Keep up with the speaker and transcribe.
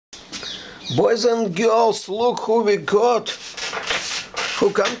Boys and girls, look who we got.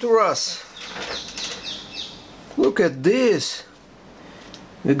 Who come to us. Look at this.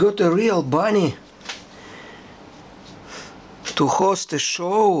 We got a real bunny to host a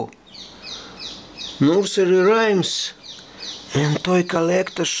show. Nursery Rhymes and Toy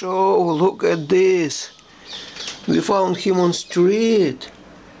Collector show. Look at this. We found him on street.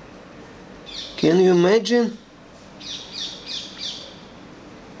 Can you imagine?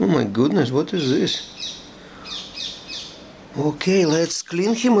 Oh my goodness, what is this? Okay, let's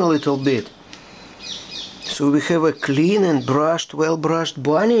clean him a little bit. So we have a clean and brushed, well-brushed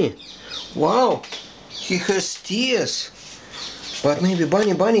bunny. Wow, he has tears. But maybe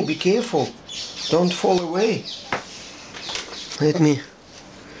bunny, be careful. Don't fall away. Let me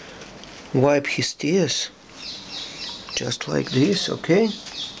wipe his tears. Just like this, okay?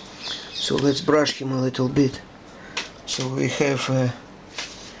 So let's brush him a little bit. So we have a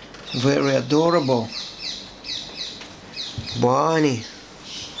very adorable bunny.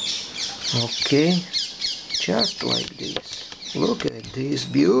 Okay, just like this. Look at this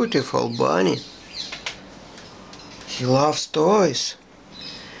beautiful bunny. He loves toys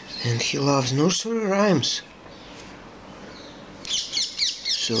and he loves nursery rhymes.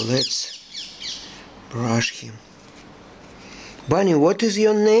 So let's brush him. Bunny, what is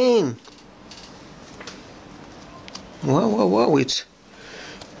your name? Wow,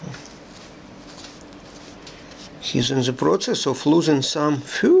 he's in the process of losing some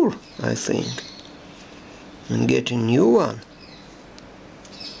fur, I think, and getting new one.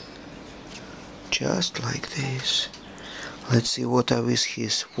 Just like this. Let's see what are with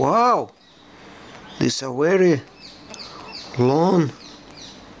his. Wow! These are very long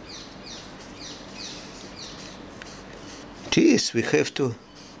teeth. We have to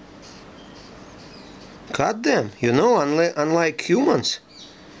cut them, you know, unlike humans.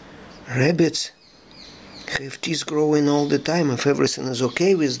 Rabbits have teeth growing all the time if everything is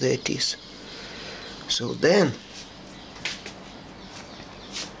okay with their teeth. So then,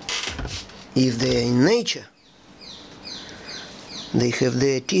 if they are in nature, they have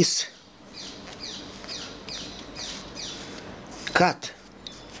their teeth cut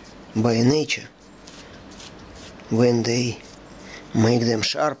by nature when they make them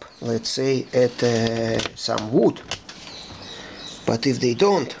sharp, let's say at some wood. But if they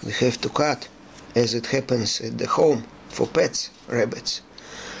don't, we have to cut, as it happens at the home for pets, rabbits.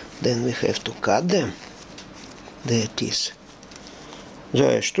 Then we have to cut them, their teeth.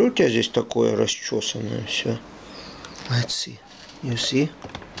 Зая, что у тебя здесь такое расчесанное все? Let's see. You see?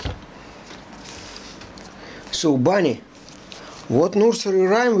 So, Bunny, what nursery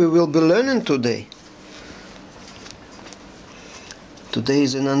rhyme we will be learning today? Today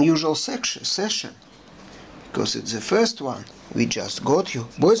is an unusual session, because it's the first one. We just got you.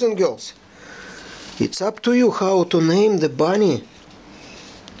 Boys and girls, it's up to you how to name the bunny.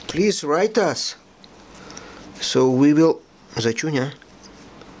 Please write us. So we will... Зачуня.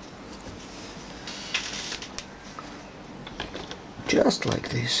 Just like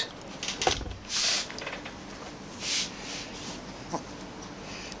this.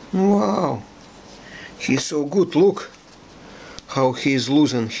 Wow. He's so good. Look how he is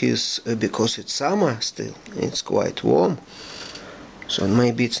losing his... because it's summer still. It's quite warm. So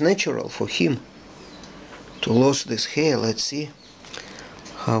maybe it's natural for him to lose this hair. Let's see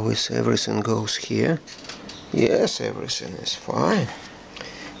how is everything goes here. Yes, everything is fine.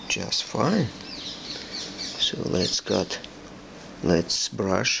 Just fine. So let's cut. Let's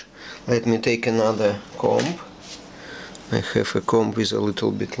brush. Let me take another comb. I have a comb with a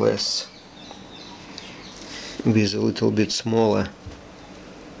little bit less, with a little bit smaller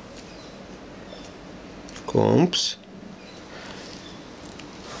combs.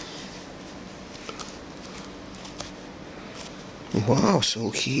 Wow,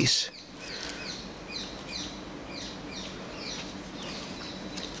 so he's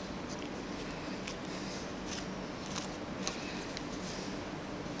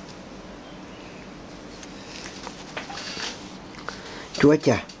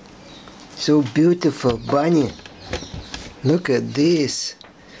Totya, so beautiful, Bunny. Look at this.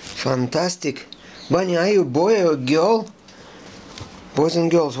 Fantastic. Bunny, are you a boy or a girl? Boys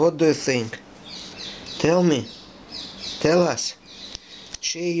and girls, what do you think? Tell me. Tell us.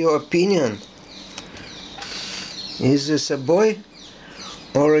 Share your opinion. Is this a boy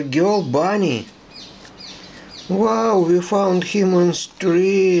or a girl bunny? Wow, we found him on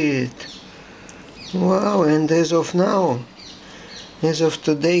street. Wow, and as of now, as of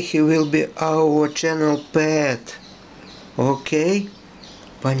today, he will be our channel pet. Okay?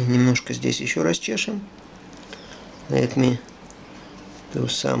 Bunny, немножко здесь еще расчешем. Let me do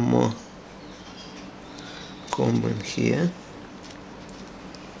some more comb in here,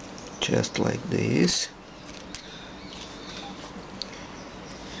 just like this.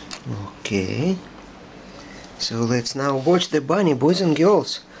 Okay, so let's now watch the bunny, boys and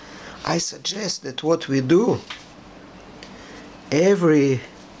girls. I suggest that what we do every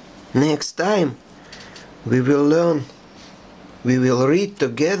next time we will read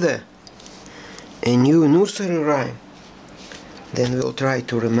together a new nursery rhyme. Then we'll try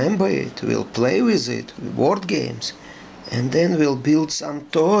to remember it, we'll play with it, word games, and then we'll build some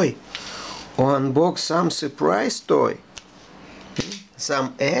toy or unbox some surprise toy.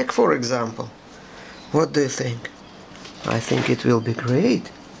 Some egg, for example. What do you think? I think it will be great.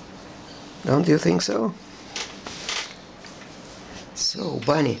 Don't you think so? So,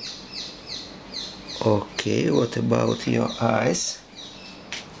 Bunny. Okay, what about your eyes?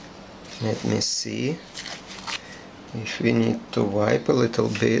 Let me see if we need to wipe a little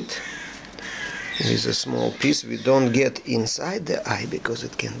bit with a small piece. We don't get inside the eye because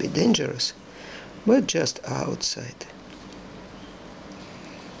it can be dangerous, but just outside.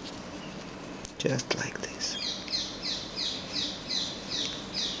 Just like this.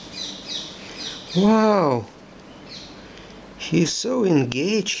 Wow! He's so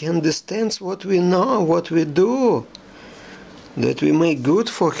engaged, he understands what we know, what we do, that we make good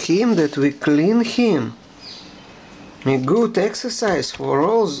for him, that we clean him. A good exercise for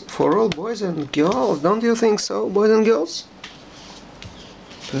all boys and girls. Don't you think so, boys and girls?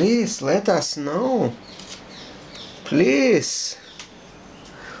 Please let us know. Please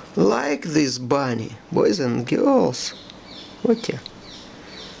like this bunny, boys and girls. Okay.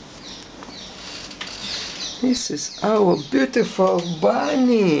 This is our beautiful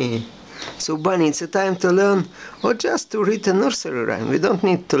bunny. So Bunny, it's a time to learn or just to read a nursery rhyme. We don't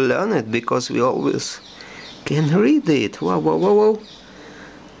need to learn it because we always can read it. Wow, wow, wow, wow.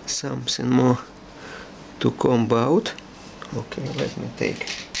 Something more to comb out. Okay, let me take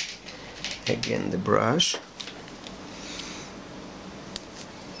again the brush.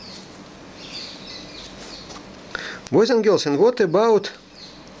 Boys and girls, and what about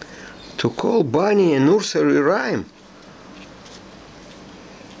to call Bunny a nursery rhyme?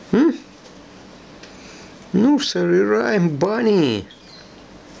 Nursery rhyme Bunny.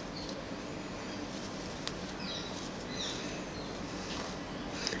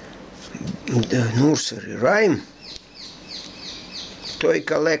 The nursery rhyme toy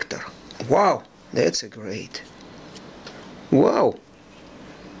collector. Wow, that's a great. Wow,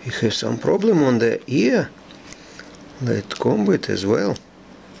 he has some problem on the ear. Let's comb it as well.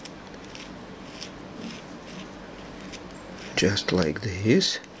 Just like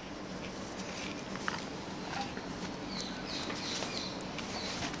this.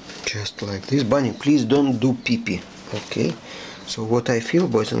 Just like this. Bunny, please don't do pee-pee. Okay? So what I feel,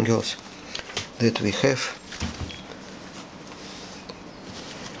 boys and girls, that we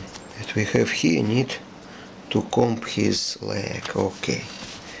have here need to comb his leg. Okay.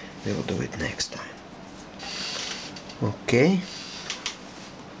 We'll do it next time. Okay,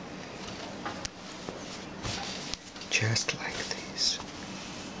 just like this.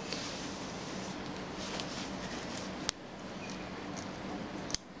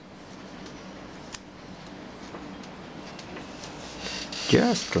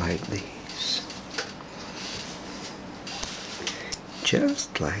 Just like this.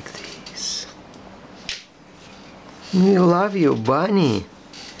 Just like this. We love you, Bunny.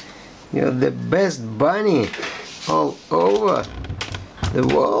 You're the best bunny all over the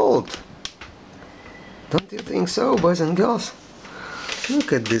world. Don't you think so, boys and girls?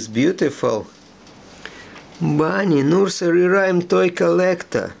 Look at this beautiful bunny, nursery rhyme toy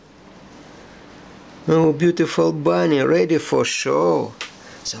collector. Oh, beautiful bunny, ready for show.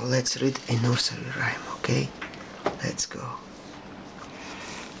 So let's read a nursery rhyme, okay? Let's go.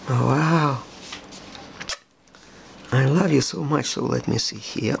 Oh, wow. I love you so much, so let me see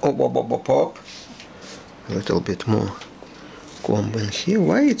here. Oh, pop, pop, pop, pop. A little bit more comb in here.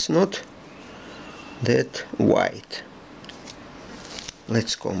 Why it's not that white?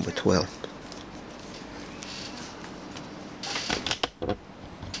 Let's comb it well.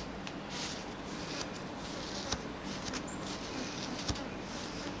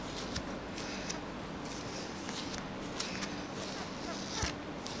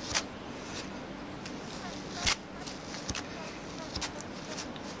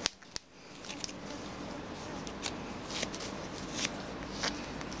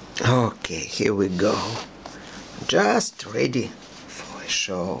 Okay, here we go. Just ready for a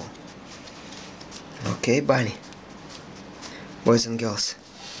show. Okay, Bunny. Boys and girls.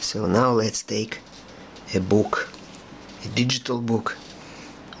 So now let's take a book, a digital book.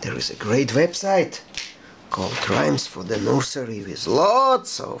 There is a great website called Rhymes for the Nursery, with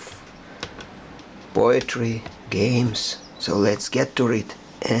lots of poetry, games. So let's get to it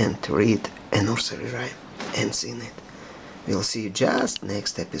and read a nursery rhyme and sing it. We'll see you just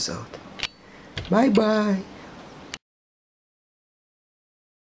next episode. Bye bye.